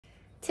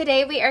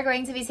Today we are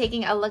going to be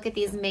taking a look at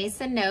these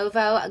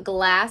Maisonovo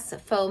glass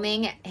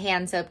foaming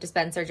hand soap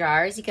dispenser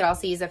jars. You could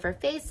also use it for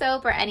face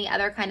soap or any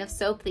other kind of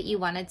soap that you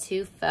wanted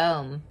to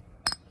foam.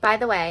 By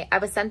the way, I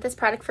was sent this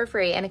product for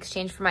free in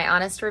exchange for my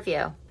honest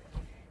review.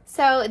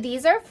 So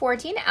these are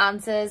 14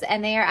 ounces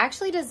and they are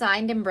actually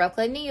designed in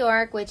Brooklyn, New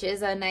York, which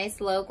is a nice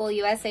local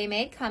USA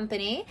made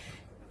company.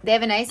 They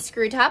have a nice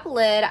screw top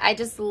lid. I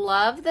just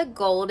love the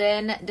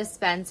golden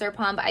dispenser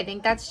pump. I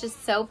think that's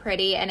just so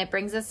pretty and it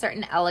brings a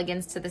certain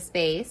elegance to the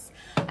space.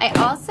 I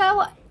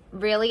also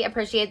really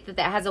appreciate that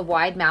it has a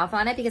wide mouth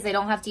on it because I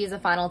don't have to use a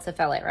funnel to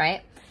fill it,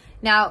 right?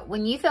 Now,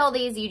 when you fill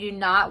these, you do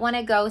not want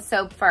to go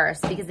soap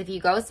first because if you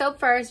go soap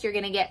first, you're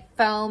going to get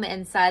foam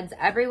and suds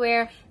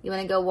everywhere. You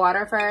want to go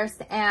water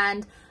first.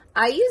 And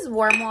I use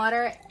warm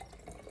water.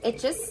 It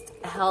just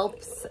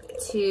helps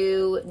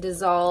to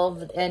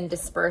dissolve and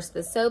disperse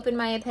the soap, in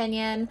my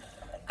opinion.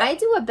 I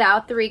do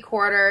about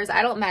 3/4.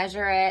 I don't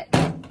measure it.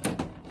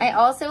 I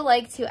also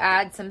like to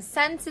add some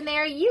scents in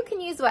there. You can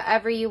use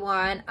whatever you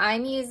want.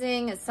 I'm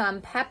using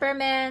some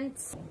peppermint,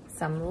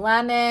 some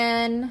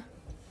lemon,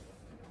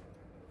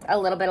 a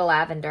little bit of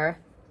lavender.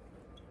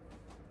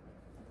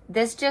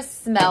 This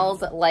just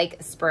smells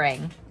like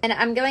spring. And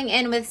I'm going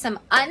in with some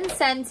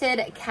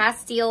unscented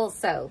Castile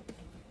soap.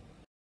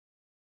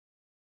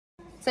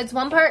 So it's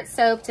 1 part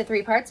soap to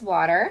 3 parts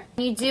water.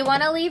 You do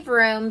want to leave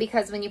room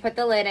because when you put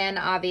the lid in,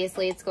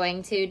 obviously it's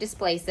going to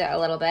displace it a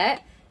little bit.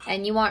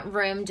 And you want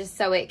room just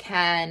so it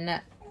can,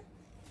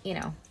 you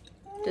know,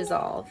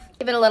 dissolve.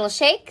 Give it a little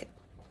shake.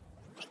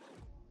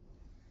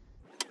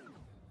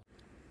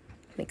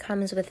 It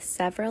comes with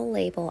several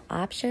label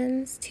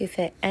options to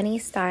fit any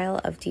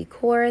style of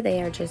decor. They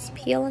are just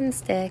peel and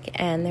stick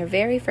and they're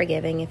very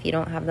forgiving if you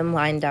don't have them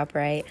lined up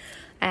right.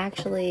 I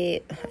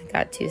actually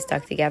got 2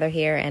 stuck together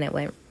here and it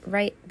went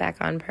right back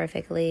on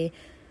perfectly.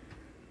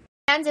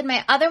 And in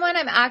my other one,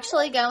 I'm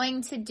actually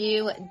going to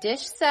do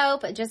dish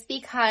soap just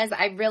because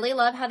I really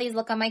love how these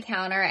look on my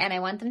counter and I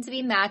want them to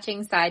be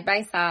matching side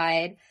by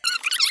side.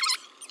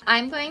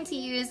 I'm going to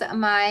use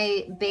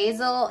my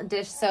basil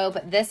dish soap.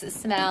 This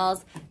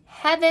smells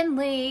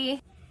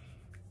heavenly.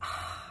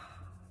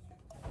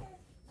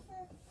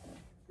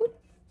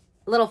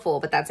 Little full,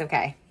 but that's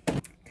okay.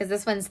 Because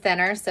this one's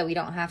thinner, so we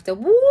don't have to,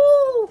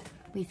 woo!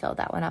 We filled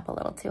that one up a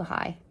little too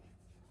high.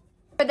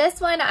 For this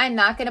one, I'm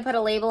not going to put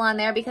a label on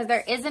there because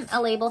there isn't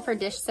a label for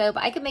dish soap.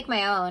 I could make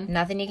my own.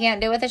 Nothing you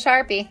can't do with a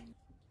Sharpie.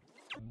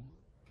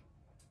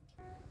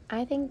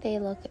 I think they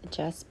look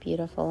just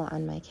beautiful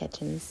on my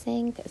kitchen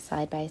sink,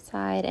 side by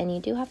side, and you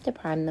do have to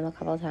prime them a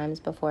couple times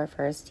before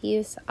first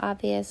use,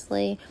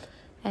 obviously.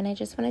 And I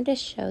just wanted to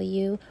show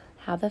you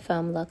how the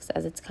foam looks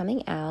as it's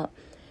coming out.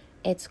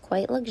 It's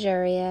quite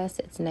luxurious,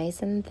 it's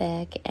nice and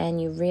thick, and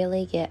you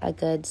really get a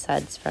good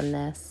suds from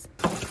this.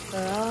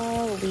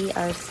 Overall, we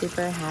are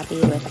super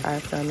happy with our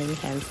foaming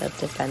hand soap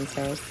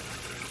dispensers.